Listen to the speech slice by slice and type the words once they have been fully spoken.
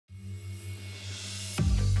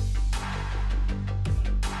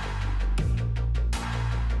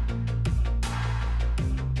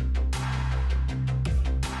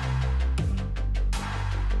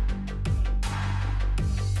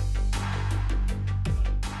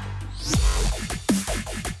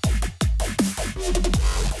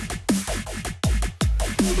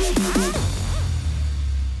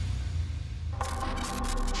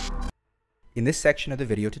In this section of the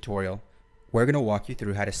video tutorial, we're going to walk you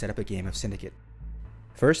through how to set up a game of Syndicate.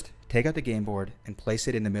 First, take out the game board and place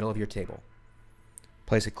it in the middle of your table.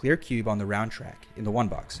 Place a clear cube on the round track in the 1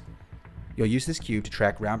 box. You'll use this cube to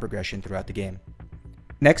track round progression throughout the game.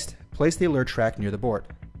 Next, place the alert track near the board.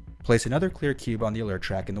 Place another clear cube on the alert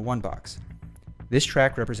track in the 1 box. This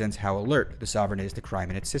track represents how alert the Sovereign is to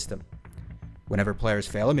crime in its system. Whenever players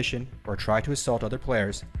fail a mission or try to assault other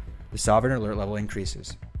players, the Sovereign alert level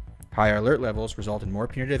increases. Higher alert levels result in more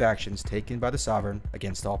punitive actions taken by the Sovereign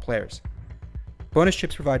against all players. Bonus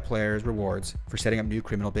chips provide players rewards for setting up new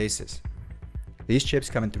criminal bases. These chips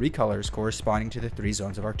come in 3 colors corresponding to the 3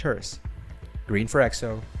 zones of Arcturus: green for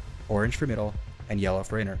Exo, orange for middle, and yellow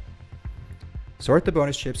for inner. Sort the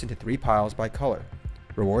bonus chips into 3 piles by color,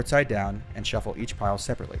 reward side down, and shuffle each pile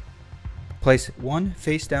separately. Place 1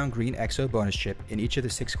 face-down green Exo bonus chip in each of the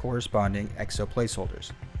 6 corresponding Exo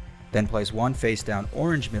placeholders. Then place 1 face-down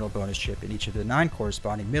orange middle bonus chip in each of the 9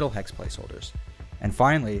 corresponding middle hex placeholders. And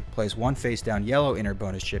finally, place 1 face-down yellow inner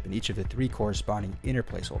bonus chip in each of the 3 corresponding inner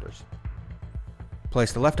placeholders.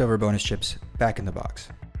 Place the leftover bonus chips back in the box.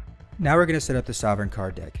 Now we're going to set up the Sovereign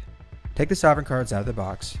card deck. Take the Sovereign cards out of the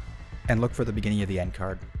box and look for the beginning of the end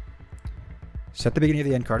card. Set the beginning of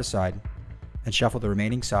the end card aside and shuffle the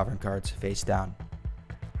remaining Sovereign cards face down.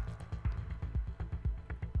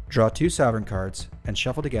 Draw 2 Sovereign cards and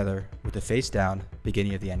shuffle together with the face down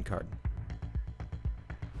beginning of the end card.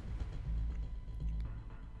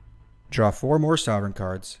 Draw 4 more Sovereign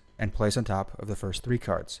cards and place on top of the first 3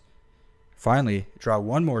 cards. Finally, draw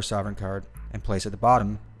 1 more Sovereign card and place at the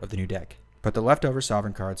bottom of the new deck. Put the leftover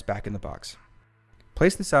Sovereign cards back in the box.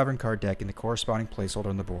 Place the Sovereign card deck in the corresponding placeholder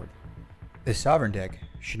on the board. The Sovereign deck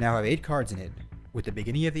should now have 8 cards in it, with the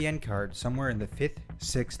beginning of the end card somewhere in the 5th,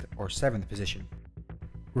 6th, or 7th position.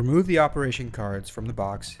 Remove the operation cards from the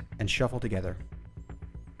box and shuffle together.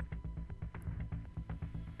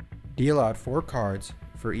 Deal out 4 cards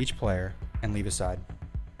for each player and leave aside.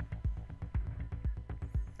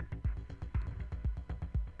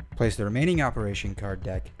 Place the remaining operation card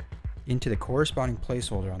deck into the corresponding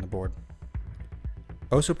placeholder on the board.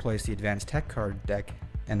 Also place the advanced tech card deck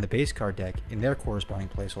and the base card deck in their corresponding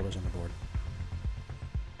placeholders on the board.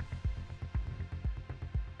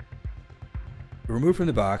 Remove from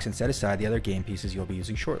the box and set aside the other game pieces you'll be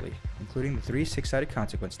using shortly, including the 3 6-sided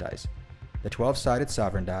consequence dice, the 12-sided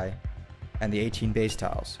Sovereign die, and the 18 base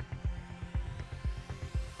tiles.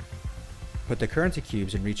 Put the currency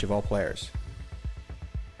cubes in reach of all players.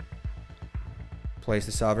 Place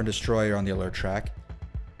the Sovereign Destroyer on the alert track,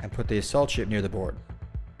 and put the assault ship near the board.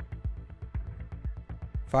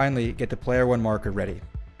 Finally, get the Player 1 marker ready.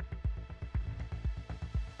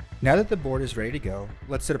 Now that the board is ready to go,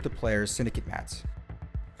 let's set up the players' Syndicate mats.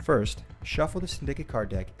 First, shuffle the Syndicate card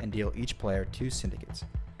deck and deal each player 2 Syndicates.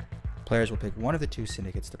 Players will pick one of the 2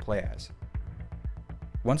 Syndicates to play as.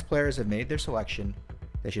 Once players have made their selection,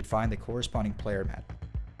 they should find the corresponding player mat.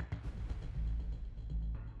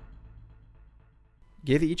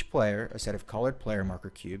 Give each player a set of colored player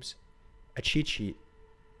marker cubes, a cheat sheet,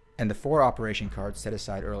 and the 4 operation cards set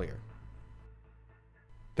aside earlier.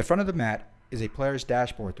 The front of the mat is a player's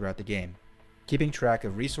dashboard throughout the game, keeping track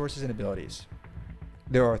of resources and abilities.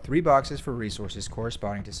 There are 3 boxes for resources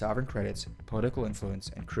corresponding to Sovereign credits, political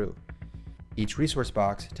influence, and crew. Each resource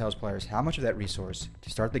box tells players how much of that resource to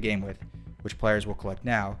start the game with, which players will collect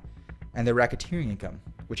now, and their racketeering income,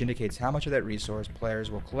 which indicates how much of that resource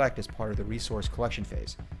players will collect as part of the resource collection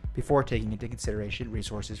phase, before taking into consideration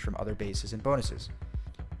resources from other bases and bonuses.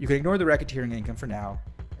 You can ignore the racketeering income for now,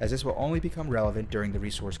 as this will only become relevant during the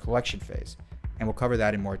resource collection phase, and we'll cover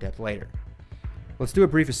that in more depth later. Let's do a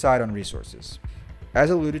brief aside on resources. As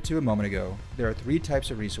alluded to a moment ago, there are 3 types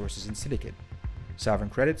of resources in Syndicate: Sovereign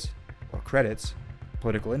credits, or credits,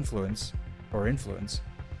 political influence, or influence,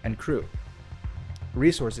 and crew.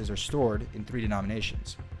 Resources are stored in 3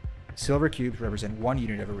 denominations. Silver cubes represent 1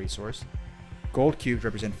 unit of a resource, gold cubes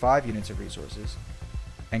represent 5 units of resources,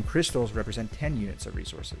 and crystals represent 10 units of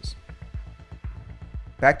resources.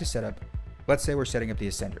 Back to setup, let's say we're setting up the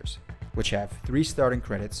Ascenders, which have 3 starting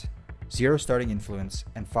credits, 0 starting influence,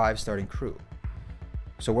 and 5 starting crew.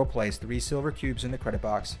 So we'll place 3 silver cubes in the credit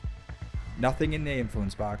box, nothing in the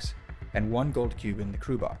influence box, and 1 gold cube in the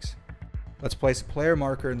crew box. Let's place a player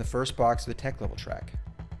marker in the first box of the tech level track.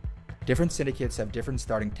 Different syndicates have different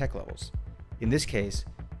starting tech levels. In this case,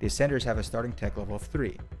 the Ascenders have a starting tech level of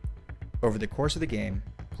 3. Over the course of the game,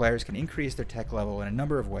 players can increase their tech level in a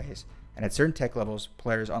number of ways, and at certain tech levels,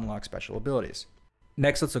 players unlock special abilities.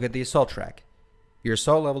 Next, let's look at the assault track. Your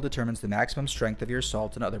assault level determines the maximum strength of your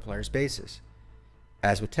assault on other players' bases.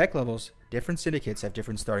 As with tech levels, different syndicates have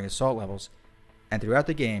different starting assault levels, and throughout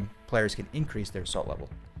the game, players can increase their assault level.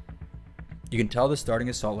 You can tell the starting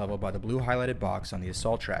assault level by the blue highlighted box on the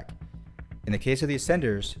assault track. In the case of the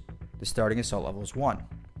Ascenders, the starting assault level is 1.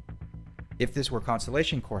 If this were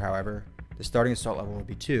Constellation Corps, however, the starting assault level would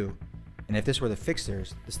be 2, and if this were the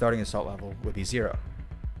Fixers, the starting assault level would be 0.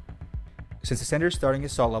 Since Ascender's starting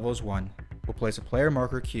assault level is 1, we'll place a player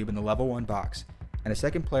marker cube in the level 1 box, and a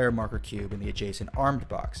second player marker cube in the adjacent armed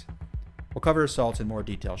box. We'll cover assaults in more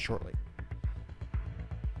detail shortly.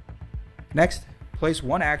 Next, place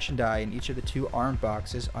one action die in each of the 2 armed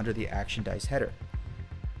boxes under the action dice header.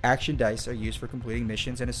 Action dice are used for completing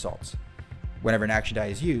missions and assaults. Whenever an action die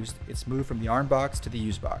is used, it's moved from the armed box to the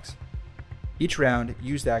used box. Each round,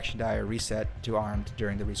 used action die are reset to armed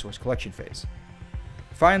during the resource collection phase.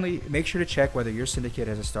 Finally, make sure to check whether your syndicate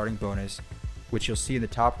has a starting bonus, which you'll see in the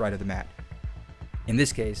top right of the mat. In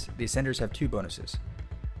this case, the Ascenders have 2 bonuses.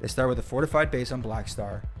 They start with a fortified base on Black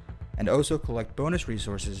Star, and also collect bonus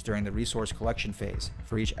resources during the resource collection phase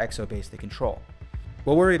for each exo base they control.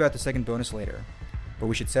 We'll worry about the second bonus later, but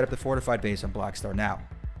we should set up the fortified base on Black Star now.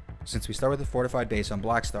 Since we start with the fortified base on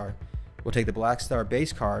Black Star, we'll take the Black Star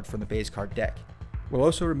base card from the base card deck. We'll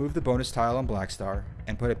also remove the bonus tile on Black Star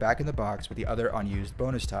and put it back in the box with the other unused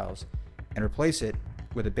bonus tiles, and replace it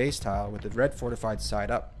with a base tile with the red fortified side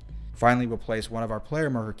up. Finally, we'll place one of our player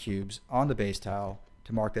marker cubes on the base tile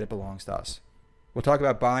to mark that it belongs to us. We'll talk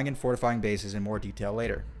about buying and fortifying bases in more detail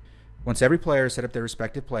later. Once every player has set up their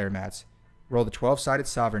respective player mats, roll the 12-sided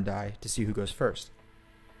sovereign die to see who goes first.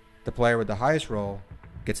 The player with the highest roll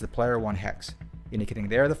gets the player 1 hex, indicating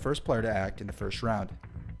they are the first player to act in the first round.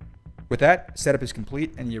 With that, setup is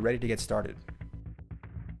complete and you're ready to get started.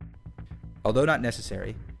 Although not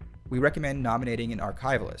necessary, we recommend nominating an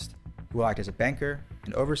archivalist, who will act as a banker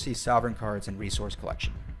and oversee sovereign cards and resource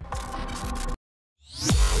collection.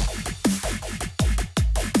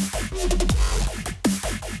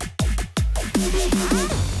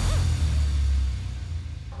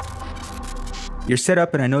 You're set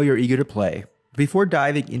up and I know you're eager to play. Before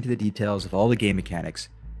diving into the details of all the game mechanics,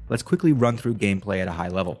 let's quickly run through gameplay at a high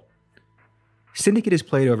level. Syndicate is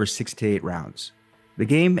played over 6 to 8 rounds. The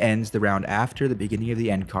game ends the round after the beginning of the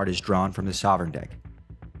end card is drawn from the Sovereign deck.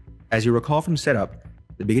 As you recall from setup,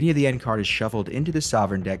 the beginning of the end card is shuffled into the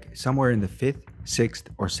Sovereign deck somewhere in the 5th, 6th,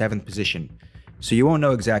 or 7th position, so you won't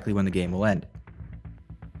know exactly when the game will end.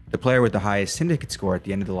 The player with the highest Syndicate score at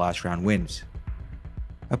the end of the last round wins.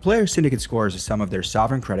 A player's Syndicate score is the sum of their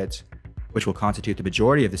Sovereign credits, which will constitute the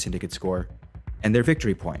majority of the Syndicate score, and their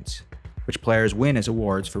victory points, which players win as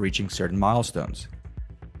awards for reaching certain milestones.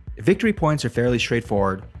 Victory points are fairly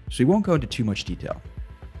straightforward, so we won't go into too much detail.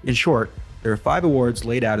 In short, there are 5 awards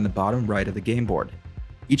laid out in the bottom right of the game board.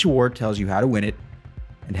 Each award tells you how to win it,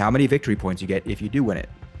 and how many victory points you get if you do win it.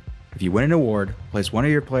 If you win an award, place one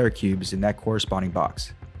of your player cubes in that corresponding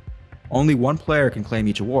box. Only one player can claim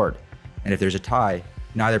each award, and if there's a tie,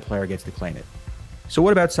 neither player gets to claim it. So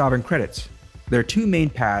what about Sovereign credits? There are 2 main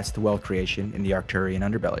paths to wealth creation in the Arcturian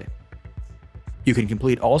underbelly. You can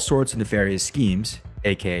complete all sorts of nefarious schemes,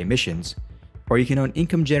 aka missions, or you can own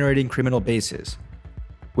income-generating criminal bases,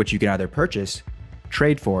 which you can either purchase,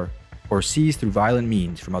 trade for, or seize through violent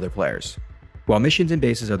means from other players. While missions and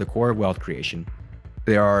bases are the core of wealth creation,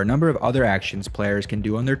 there are a number of other actions players can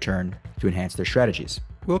do on their turn to enhance their strategies.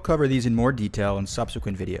 We'll cover these in more detail in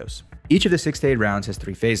subsequent videos. Each of the 6 to 8 rounds has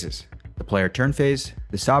 3 phases: the player turn phase,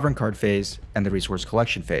 the sovereign card phase, and the resource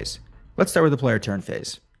collection phase. Let's start with the player turn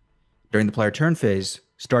phase. During the player turn phase,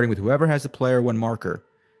 starting with whoever has the player 1 marker,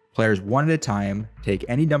 players one at a time take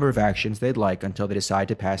any number of actions they'd like until they decide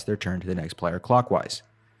to pass their turn to the next player clockwise.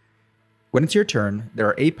 When it's your turn, there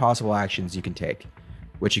are 8 possible actions you can take,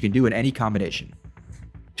 which you can do in any combination.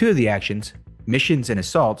 2 of the actions, missions and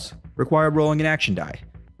assaults, require rolling an action die,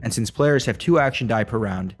 and since players have 2 action die per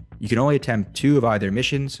round, you can only attempt 2 of either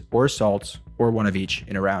missions or assaults, or 1 of each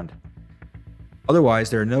in a round. Otherwise,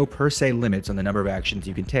 there are no per se limits on the number of actions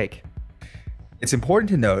you can take. It's important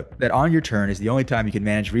to note that on your turn is the only time you can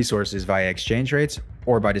manage resources via exchange rates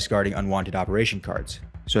or by discarding unwanted operation cards,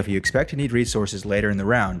 so if you expect to need resources later in the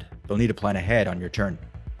round, you'll need to plan ahead on your turn.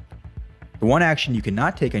 The one action you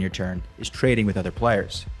cannot take on your turn is trading with other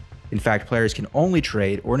players. In fact, players can only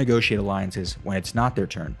trade or negotiate alliances when it's not their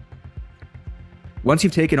turn. Once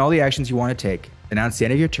you've taken all the actions you want to take, announce the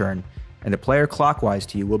end of your turn, and the player clockwise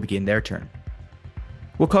to you will begin their turn.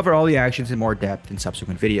 We'll cover all the actions in more depth in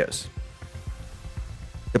subsequent videos.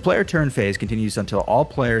 The player turn phase continues until all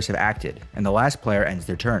players have acted and the last player ends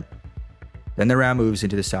their turn. Then the round moves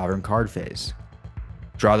into the sovereign card phase.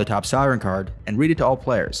 Draw the top sovereign card and read it to all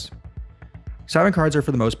players. Sovereign cards are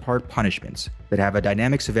for the most part punishments that have a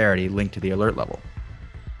dynamic severity linked to the alert level.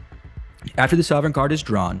 After the sovereign card is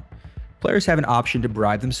drawn, players have an option to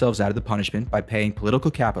bribe themselves out of the punishment by paying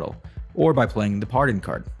political capital or by playing the pardon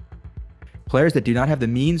card. Players that do not have the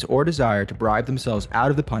means or desire to bribe themselves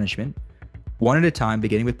out of the punishment, one at a time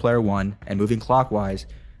beginning with player 1 and moving clockwise,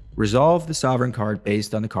 resolve the sovereign card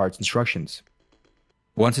based on the card's instructions.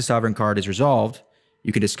 Once the sovereign card is resolved,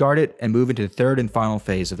 you can discard it and move into the third and final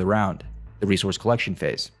phase of the round, the resource collection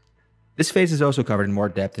phase. This phase is also covered in more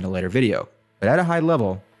depth in a later video, but at a high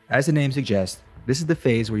level, as the name suggests, this is the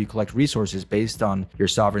phase where you collect resources based on your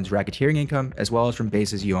sovereign's racketeering income as well as from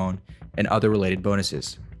bases you own and other related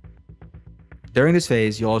bonuses. During this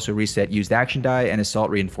phase, you'll also reset used action die and assault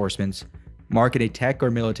reinforcements, market a tech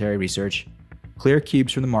or military research, clear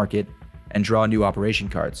cubes from the market, and draw new operation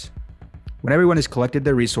cards. When everyone has collected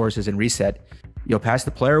their resources and reset, you'll pass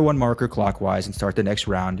the player 1 marker clockwise and start the next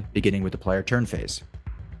round, beginning with the player turn phase.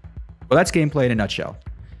 Well, that's gameplay in a nutshell.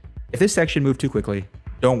 If this section moved too quickly,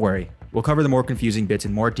 don't worry, we'll cover the more confusing bits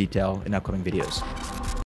in more detail in upcoming videos.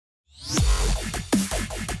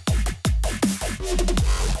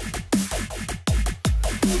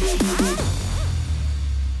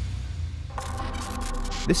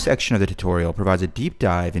 This section of the tutorial provides a deep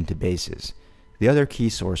dive into bases, the other key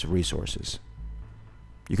source of resources.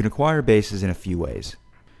 You can acquire bases in a few ways.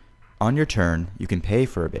 On your turn, you can pay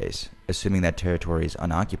for a base, assuming that territory is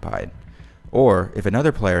unoccupied, or if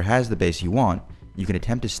another player has the base you want, you can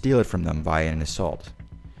attempt to steal it from them via an assault.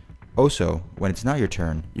 Also, when it's not your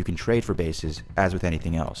turn, you can trade for bases, as with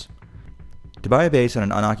anything else. To buy a base on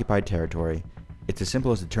an unoccupied territory, it's as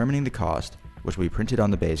simple as determining the cost, which will be printed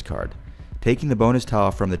on the base card, taking the bonus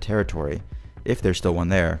tile from the territory, if there's still one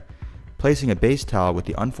there, placing a base tile with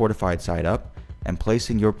the unfortified side up, and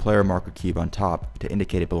placing your player marker cube on top to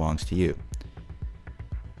indicate it belongs to you.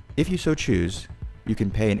 If you so choose, you can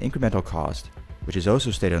pay an incremental cost, which is also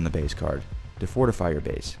stated on the base card, to fortify your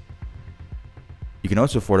base. You can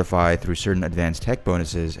also fortify through certain advanced tech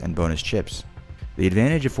bonuses and bonus chips. The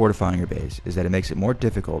advantage of fortifying your base is that it makes it more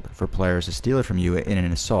difficult for players to steal it from you in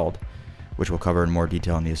an assault, which we'll cover in more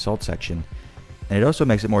detail in the assault section, and it also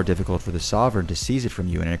makes it more difficult for the sovereign to seize it from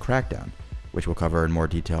you in a crackdown, which we'll cover in more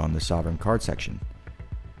detail in the sovereign card section.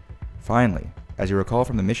 Finally, as you recall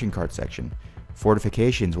from the mission card section,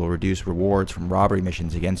 fortifications will reduce rewards from robbery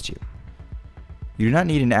missions against you. You do not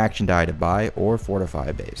need an action die to buy or fortify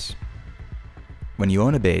a base. When you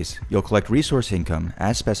own a base, you'll collect resource income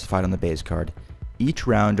as specified on the base card each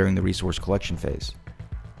round during the resource collection phase.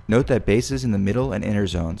 Note that bases in the middle and inner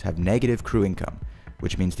zones have negative crew income,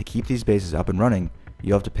 which means to keep these bases up and running,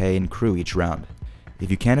 you'll have to pay in crew each round.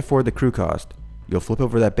 If you can't afford the crew cost, you'll flip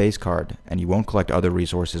over that base card and you won't collect other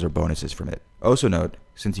resources or bonuses from it. Also note,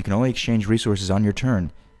 since you can only exchange resources on your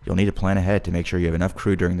turn, you'll need to plan ahead to make sure you have enough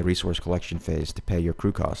crew during the resource collection phase to pay your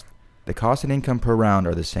crew cost. The cost and income per round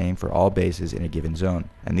are the same for all bases in a given zone,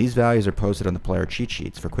 and these values are posted on the player cheat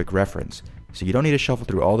sheets for quick reference, so you don't need to shuffle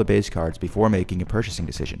through all the base cards before making a purchasing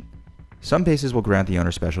decision. Some bases will grant the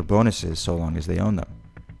owner special bonuses so long as they own them.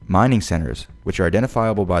 Mining centers, which are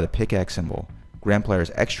identifiable by the pickaxe symbol, grant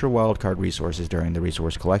players extra wildcard resources during the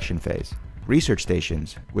resource collection phase. Research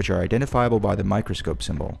stations, which are identifiable by the microscope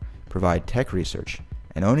symbol, provide tech research,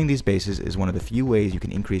 and owning these bases is one of the few ways you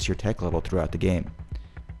can increase your tech level throughout the game.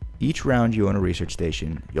 Each round you own a research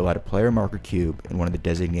station, you'll add a player marker cube in one of the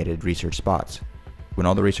designated research spots. When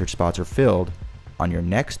all the research spots are filled, on your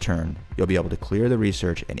next turn, you'll be able to clear the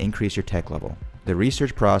research and increase your tech level. The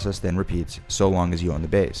research process then repeats so long as you own the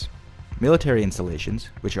base. Military installations,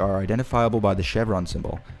 which are identifiable by the chevron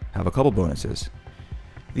symbol, have a couple bonuses.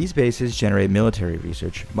 These bases generate military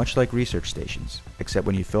research, much like research stations, except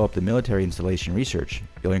when you fill up the military installation research,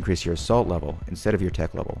 you'll increase your assault level instead of your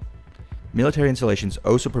tech level. Military installations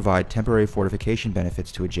also provide temporary fortification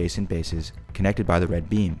benefits to adjacent bases connected by the red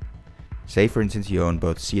beam. Say for instance you own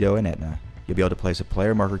both Cedo and Etna, you'll be able to place a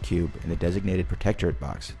player marker cube in the designated protectorate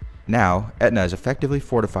box. Now, Etna is effectively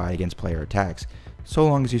fortified against player attacks, so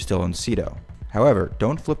long as you still own Cedo. However,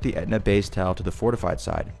 don't flip the Etna base tile to the fortified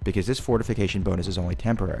side, because this fortification bonus is only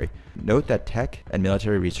temporary. Note that tech and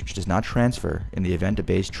military research does not transfer in the event a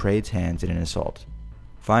base trades hands in an assault.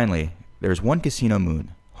 Finally, there is one casino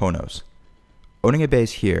moon, Honos. Owning a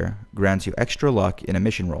base here grants you extra luck in a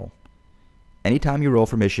mission roll. Anytime you roll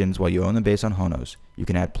for missions while you own the base on Honos, you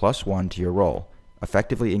can add +1 to your roll,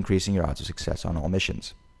 effectively increasing your odds of success on all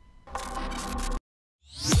missions.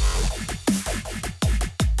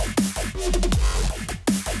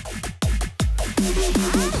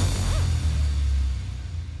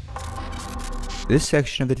 This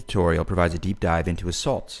section of the tutorial provides a deep dive into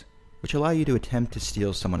assaults, which allow you to attempt to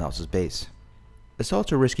steal someone else's base.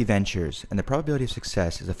 Assaults are risky ventures, and the probability of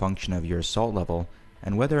success is a function of your assault level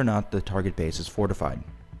and whether or not the target base is fortified.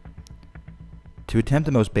 To attempt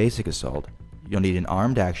the most basic assault, you'll need an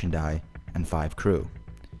armed action die and 5 crew.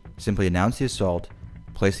 Simply announce the assault,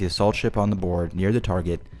 place the assault ship on the board near the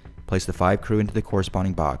target, place the 5 crew into the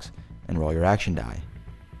corresponding box, and roll your action die.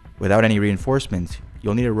 Without any reinforcements,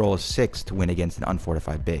 you'll need to roll a 6 to win against an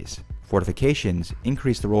unfortified base. Fortifications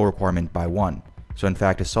increase the roll requirement by 1, so in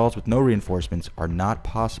fact assaults with no reinforcements are not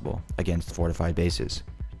possible against fortified bases.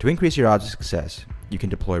 To increase your odds of success, you can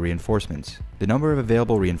deploy reinforcements. The number of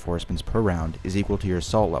available reinforcements per round is equal to your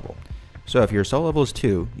assault level. So if your assault level is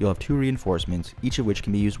 2, you'll have 2 reinforcements, each of which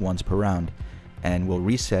can be used once per round, and will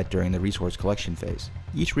reset during the resource collection phase.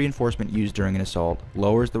 Each reinforcement used during an assault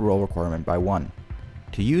lowers the roll requirement by 1.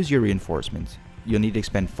 To use your reinforcements, you'll need to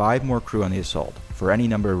expend 5 more crew on the assault for any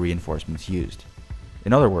number of reinforcements used.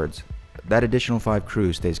 In other words, that additional 5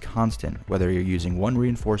 crew stays constant whether you're using 1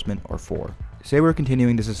 reinforcement or 4. Say we're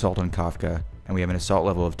continuing this assault on Kafka, and we have an assault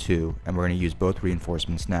level of 2, and we're going to use both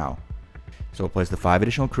reinforcements now. So we'll place the 5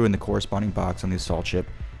 additional crew in the corresponding box on the assault ship,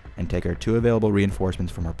 and take our 2 available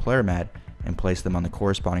reinforcements from our player mat, and place them on the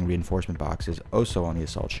corresponding reinforcement boxes also on the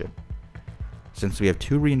assault ship. Since we have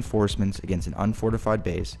 2 reinforcements against an unfortified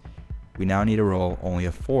base, we now need to roll only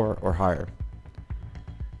a 4 or higher.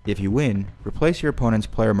 If you win, replace your opponent's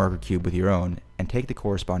player marker cube with your own, and take the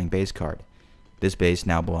corresponding base card. This base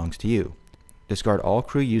now belongs to you. Discard all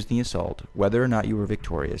crew used in the assault, whether or not you were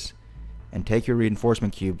victorious, and take your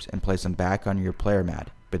reinforcement cubes and place them back on your player mat,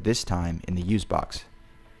 but this time in the use box.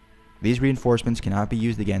 These reinforcements cannot be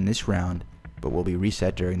used again this round, but will be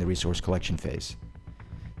reset during the resource collection phase.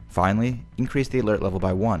 Finally, increase the alert level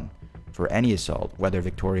by 1 for any assault, whether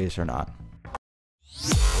victorious or not.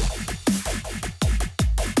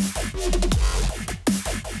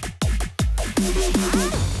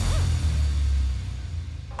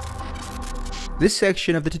 This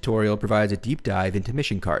section of the tutorial provides a deep dive into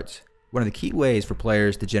mission cards, one of the key ways for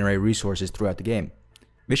players to generate resources throughout the game.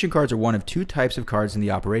 Mission cards are one of 2 types of cards in the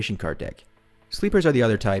operation card deck. Sleepers are the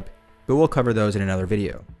other type, but we'll cover those in another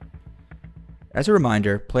video. As a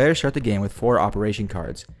reminder, players start the game with 4 operation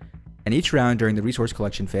cards, and each round during the resource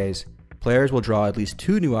collection phase, players will draw at least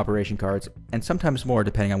 2 new operation cards, and sometimes more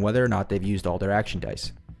depending on whether or not they've used all their action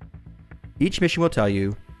dice. Each mission will tell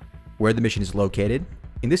you where the mission is located.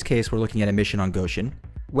 In this case, we're looking at a mission on Goshen,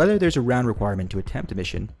 whether there's a round requirement to attempt a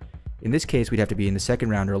mission. In this case, we'd have to be in the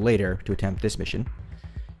second round or later to attempt this mission.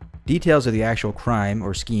 Details of the actual crime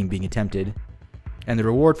or scheme being attempted, and the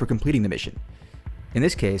reward for completing the mission. In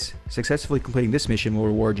this case, successfully completing this mission will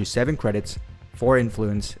reward you 7 credits, 4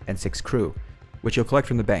 influence, and 6 crew, which you'll collect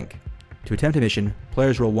from the bank. To attempt a mission,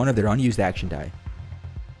 players roll 1 of their unused action die.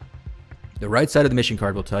 The right side of the mission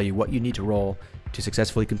card will tell you what you need to roll to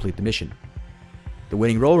successfully complete the mission. The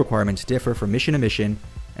winning roll requirements differ from mission to mission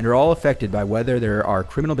and are all affected by whether there are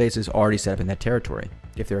criminal bases already set up in that territory.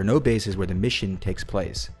 If there are no bases where the mission takes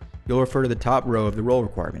place, you'll refer to the top row of the roll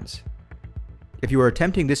requirements. If you are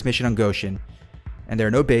attempting this mission on Goshen and there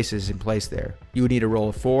are no bases in place there, you would need to roll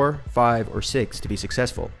a 4, 5, or 6 to be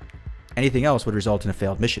successful. Anything else would result in a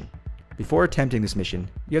failed mission. Before attempting this mission,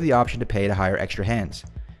 you have the option to pay to hire extra hands,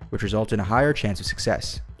 which results in a higher chance of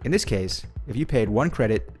success. In this case, if you paid 1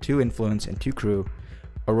 credit, 2 influence, and 2 crew,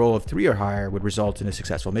 a roll of 3 or higher would result in a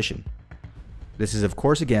successful mission. This is of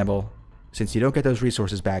course a gamble, since you don't get those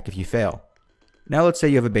resources back if you fail. Now let's say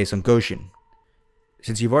you have a base on Goshen.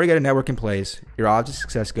 Since you've already got a network in place, your odds of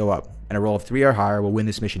success go up, and a roll of 3 or higher will win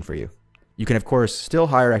this mission for you. You can of course still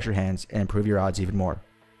hire extra hands and improve your odds even more.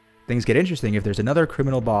 Things get interesting if there's another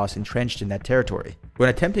criminal boss entrenched in that territory. When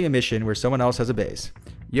attempting a mission where someone else has a base,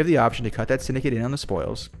 you have the option to cut that syndicate in on the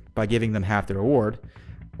spoils by giving them half the reward,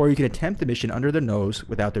 or you can attempt the mission under their nose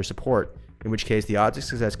without their support, in which case the odds of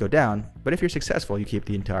success go down, but if you're successful, you keep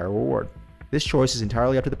the entire reward. This choice is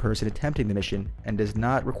entirely up to the person attempting the mission and does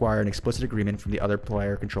not require an explicit agreement from the other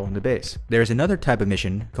player controlling the base. There is another type of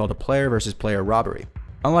mission called a player versus player robbery.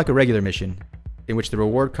 Unlike a regular mission, in which the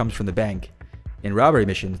reward comes from the bank, in robbery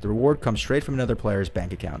missions, the reward comes straight from another player's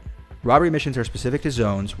bank account. Robbery missions are specific to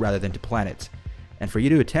zones rather than to planets, and for you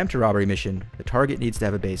to attempt a robbery mission, the target needs to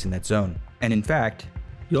have a base in that zone. And in fact,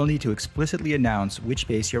 you'll need to explicitly announce which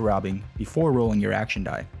base you're robbing before rolling your action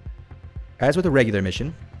die. As with a regular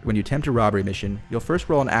mission, when you attempt a robbery mission, you'll first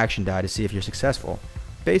roll an action die to see if you're successful,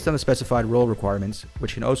 based on the specified roll requirements,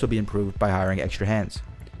 which can also be improved by hiring extra hands.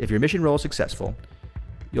 If your mission roll is successful,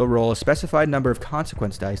 you'll roll a specified number of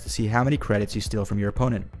consequence dice to see how many credits you steal from your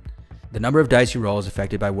opponent. The number of dice you roll is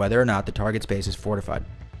affected by whether or not the target's base is fortified.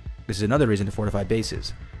 This is another reason to fortify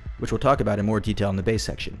bases, which we'll talk about in more detail in the base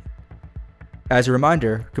section. As a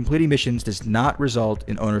reminder, completing missions does not result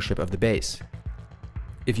in ownership of the base.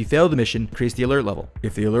 If you fail the mission, increase the alert level.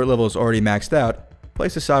 If the alert level is already maxed out,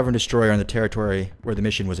 place a Sovereign Destroyer on the territory where the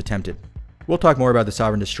mission was attempted. We'll talk more about the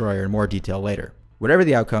Sovereign Destroyer in more detail later. Whatever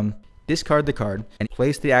the outcome, discard the card and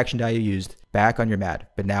place the action die you used back on your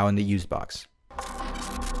mat, but now in the used box.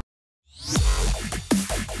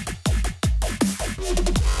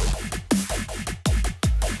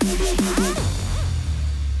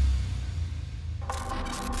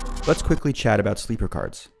 Let's quickly chat about sleeper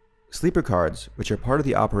cards. Sleeper cards, which are part of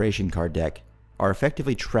the operation card deck, are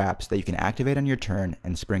effectively traps that you can activate on your turn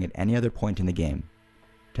and spring at any other point in the game.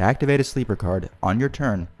 To activate a sleeper card on your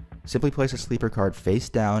turn, simply place a sleeper card face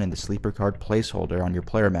down in the sleeper card placeholder on your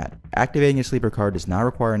player mat. Activating a sleeper card does not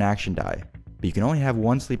require an action die, but you can only have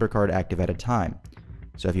one sleeper card active at a time.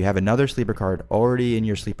 So if you have another sleeper card already in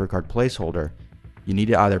your sleeper card placeholder, you need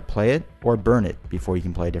to either play it or burn it before you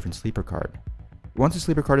can play a different sleeper card. Once a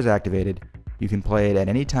sleeper card is activated, you can play it at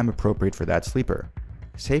any time appropriate for that sleeper.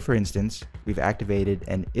 Say for instance, we've activated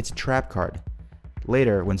an It's a Trap card.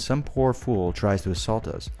 Later, when some poor fool tries to assault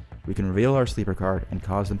us, we can reveal our sleeper card and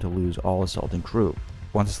cause them to lose all assault and crew.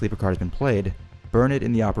 Once a sleeper card has been played, burn it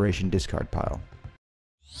in the operation discard pile.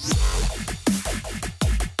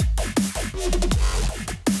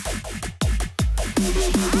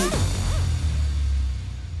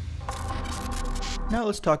 Now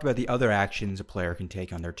let's talk about the other actions a player can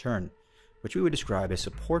take on their turn, which we would describe as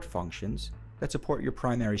support functions that support your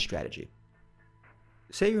primary strategy.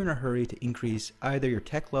 Say you're in a hurry to increase either your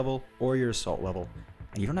tech level or your assault level,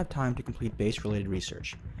 and you don't have time to complete base-related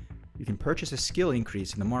research. You can purchase a skill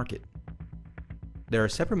increase in the market. There are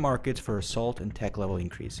separate markets for assault and tech level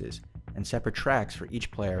increases, and separate tracks for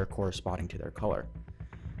each player corresponding to their color.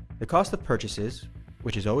 The cost of purchases,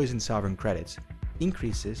 which is always in sovereign credits,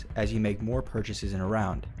 increases as you make more purchases in a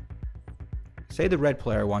round. Say the red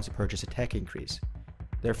player wants to purchase a tech increase.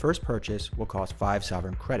 Their first purchase will cost 5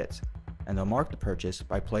 sovereign credits, and they'll mark the purchase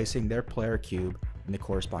by placing their player cube in the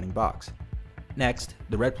corresponding box. Next,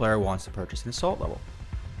 the red player wants to purchase an assault level.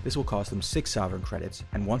 This will cost them 6 sovereign credits,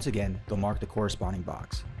 and once again, they'll mark the corresponding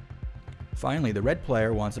box. Finally, the red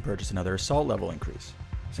player wants to purchase another assault level increase.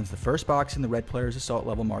 Since the first box in the red player's assault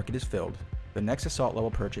level market is filled, the next assault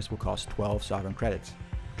level purchase will cost 12 sovereign credits.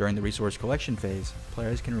 During the resource collection phase,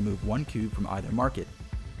 players can remove 1 cube from either market.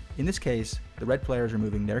 In this case, the red player is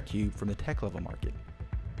removing their cube from the tech level market.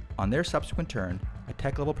 On their subsequent turn, a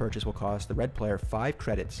tech level purchase will cost the red player 5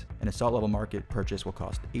 credits, and assault level market purchase will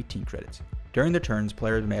cost 18 credits. During their turns,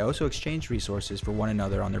 players may also exchange resources for one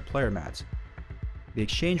another on their player mats. The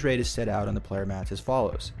exchange rate is set out on the player mats as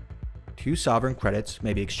follows. 2 sovereign credits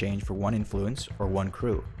may be exchanged for 1 influence or 1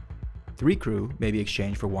 crew. 3 crew may be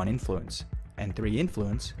exchanged for 1 influence, and 3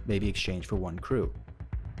 influence may be exchanged for 1 crew.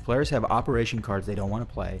 If players have operation cards they don't want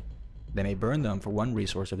to play, they may burn them for 1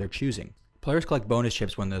 resource of their choosing. Players collect bonus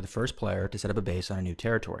chips when they're the first player to set up a base on a new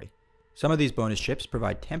territory. Some of these bonus chips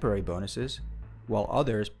provide temporary bonuses, while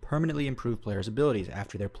others permanently improve players' abilities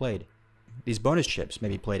after they're played. These bonus chips may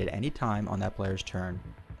be played at any time on that player's turn,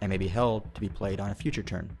 and may be held to be played on a future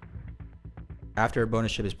turn. After a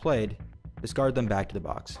bonus chip is played, discard them back to the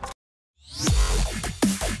box.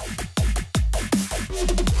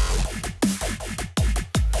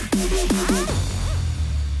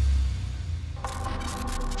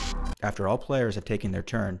 After all players have taken their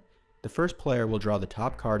turn, the first player will draw the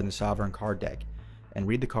top card in the sovereign card deck and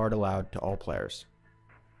read the card aloud to all players.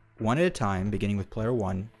 One at a time, beginning with player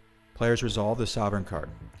 1, players resolve the sovereign card.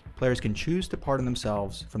 Players can choose to pardon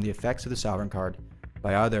themselves from the effects of the sovereign card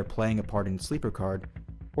by either playing a pardoned sleeper card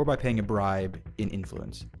or by paying a bribe in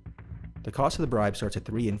influence. The cost of the bribe starts at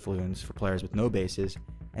 3 influence for players with no bases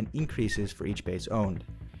and increases for each base owned.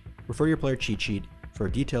 Refer your player cheat sheet for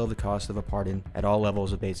a detail of the cost of a pardon at all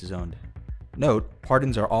levels of bases owned. Note,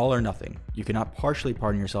 pardons are all or nothing. You cannot partially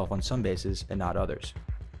pardon yourself on some bases and not others.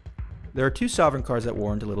 There are 2 sovereign cards that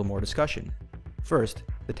warrant a little more discussion. First,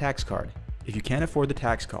 the tax card. If you can't afford the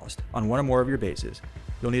tax cost on one or more of your bases,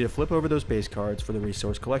 you'll need to flip over those base cards for the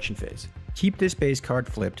resource collection phase. Keep this base card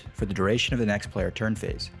flipped for the duration of the next player turn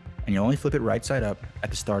phase, and you'll only flip it right side up at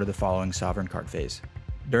the start of the following sovereign card phase.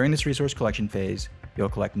 During this resource collection phase, you'll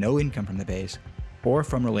collect no income from the base or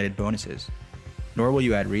from related bonuses, nor will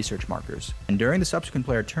you add research markers. And during the subsequent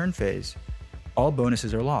player turn phase, all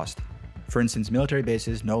bonuses are lost. For instance, military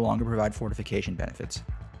bases no longer provide fortification benefits.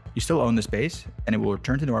 You still own this base, and it will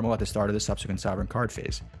return to normal at the start of the subsequent sovereign card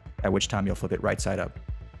phase, at which time you'll flip it right side up.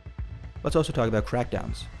 Let's also talk about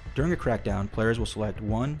crackdowns. During a crackdown, players will select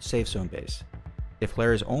 1 safe zone base. If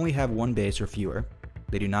players only have 1 base or fewer,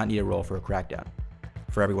 they do not need to roll for a crackdown.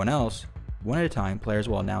 For everyone else, 1 at a time, players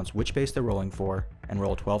will announce which base they're rolling for and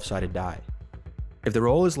roll a 12-sided die. If the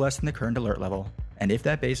roll is less than the current alert level, and if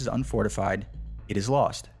that base is unfortified, it is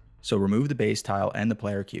lost, so remove the base tile and the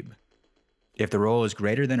player cube. If the roll is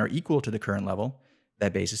greater than or equal to the current level,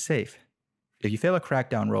 that base is safe. If you fail a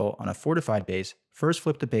crackdown roll on a fortified base, first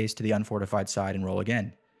flip the base to the unfortified side and roll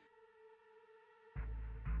again.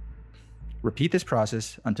 Repeat this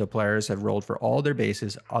process until players have rolled for all their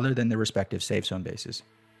bases other than their respective safe zone bases.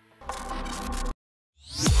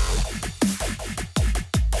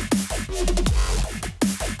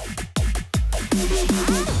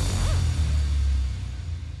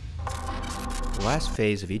 The last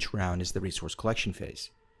phase of each round is the resource collection phase.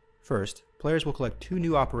 First, players will collect 2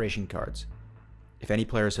 new operation cards. If any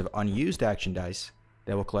players have unused action dice,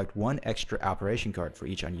 they will collect 1 extra operation card for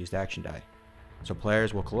each unused action die. So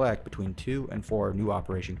players will collect between 2 and 4 new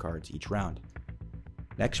operation cards each round.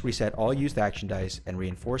 Next, reset all used action dice and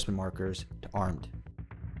reinforcement markers to armed.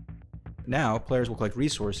 Now, players will collect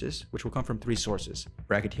resources, which will come from 3 sources.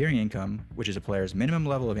 Racketeering income, which is a player's minimum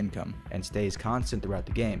level of income and stays constant throughout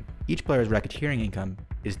the game. Each player's racketeering income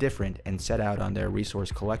is different and set out on their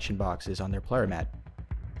resource collection boxes on their player mat.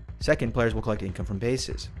 Second, players will collect income from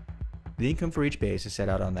bases. The income for each base is set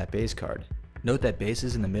out on that base card. Note that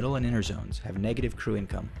bases in the middle and inner zones have negative crew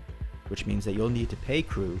income, which means that you'll need to pay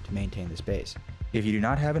crew to maintain this base. If you do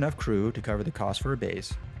not have enough crew to cover the cost for a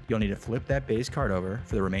base, you'll need to flip that base card over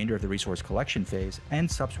for the remainder of the resource collection phase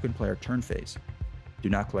and subsequent player turn phase. Do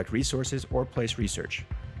not collect resources or place research.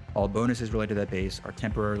 All bonuses related to that base are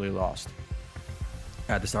temporarily lost.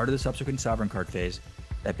 At the start of the subsequent sovereign card phase,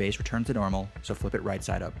 that base returns to normal, so flip it right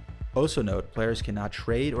side up. Also note, players cannot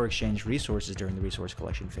trade or exchange resources during the resource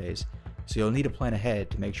collection phase, so you'll need to plan ahead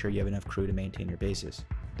to make sure you have enough crew to maintain your bases.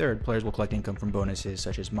 Third, players will collect income from bonuses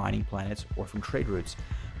such as mining planets or from trade routes,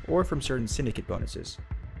 or from certain syndicate bonuses.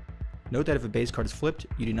 Note that if a base card is flipped,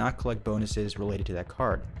 you do not collect bonuses related to that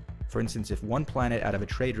card. For instance, if 1 planet out of a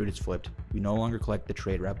trade route is flipped, you no longer collect the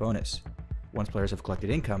trade route bonus. Once players have collected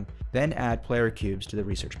income, then add player cubes to the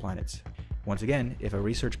research planets. Once again, if a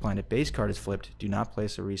research planet base card is flipped, do not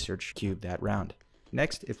place a research cube that round.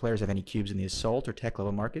 Next, if players have any cubes in the assault or tech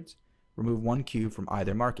level markets, remove 1 cube from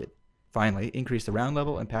either market. Finally, increase the round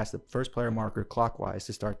level and pass the first player marker clockwise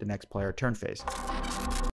to start the next player turn phase.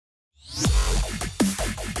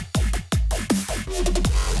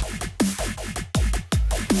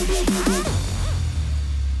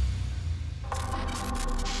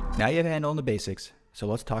 Now you have a handle on the basics, so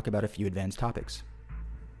let's talk about a few advanced topics.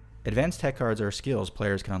 Advanced tech cards are skills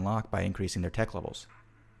players can unlock by increasing their tech levels.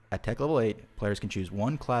 At tech level 8, players can choose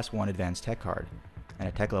 1 class 1 advanced tech card, and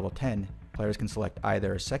at tech level 10, players can select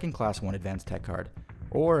either a second class 1 advanced tech card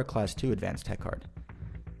or a class 2 advanced tech card.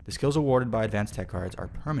 The skills awarded by advanced tech cards are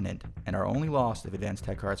permanent and are only lost if advanced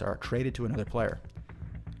tech cards are traded to another player.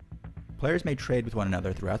 Players may trade with one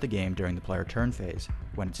another throughout the game during the player turn phase,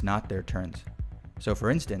 when it's not their turns. So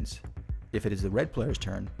for instance, if it is the red player's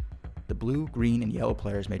turn, the blue, green, and yellow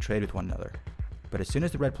players may trade with one another. But as soon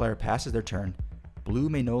as the red player passes their turn, blue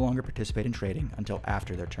may no longer participate in trading until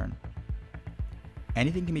after their turn.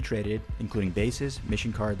 Anything can be traded, including bases,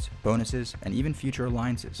 mission cards, bonuses, and even future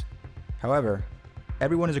alliances. However,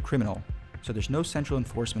 everyone is a criminal, so there's no central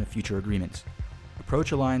enforcement of future agreements.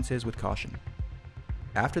 Approach alliances with caution.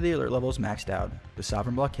 After the alert level is maxed out, the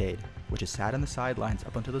Sovereign Blockade, which has sat on the sidelines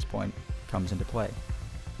up until this point, comes into play.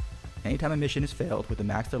 Anytime a mission is failed with the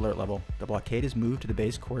maxed alert level, the blockade is moved to the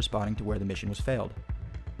base corresponding to where the mission was failed.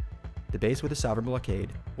 The base with the Sovereign Blockade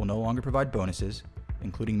will no longer provide bonuses,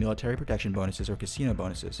 including military protection bonuses or casino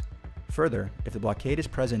bonuses. Further, if the blockade is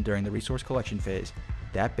present during the resource collection phase,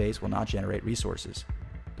 that base will not generate resources.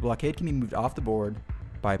 The blockade can be moved off the board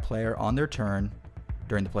by a player on their turn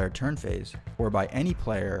during the player turn phase, or by any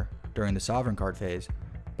player during the Sovereign card phase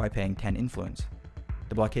by paying 10 influence.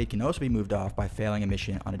 The blockade can also be moved off by failing a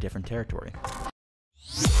mission on a different territory.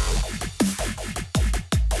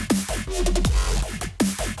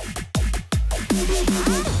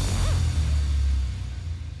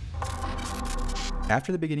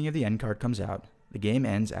 After the beginning of the end card comes out, the game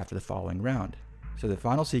ends after the following round. So the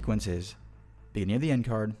final sequence is beginning of the end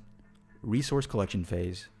card, resource collection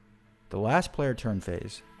phase, the last player turn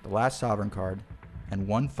phase, the last Sovereign card, and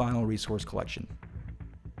 1 final resource collection.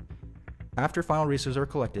 After final resources are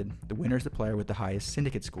collected, the winner is the player with the highest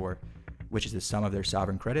Syndicate score, which is the sum of their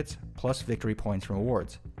Sovereign credits plus victory points from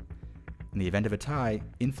awards. In the event of a tie,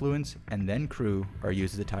 influence and then crew are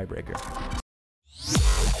used as a tiebreaker.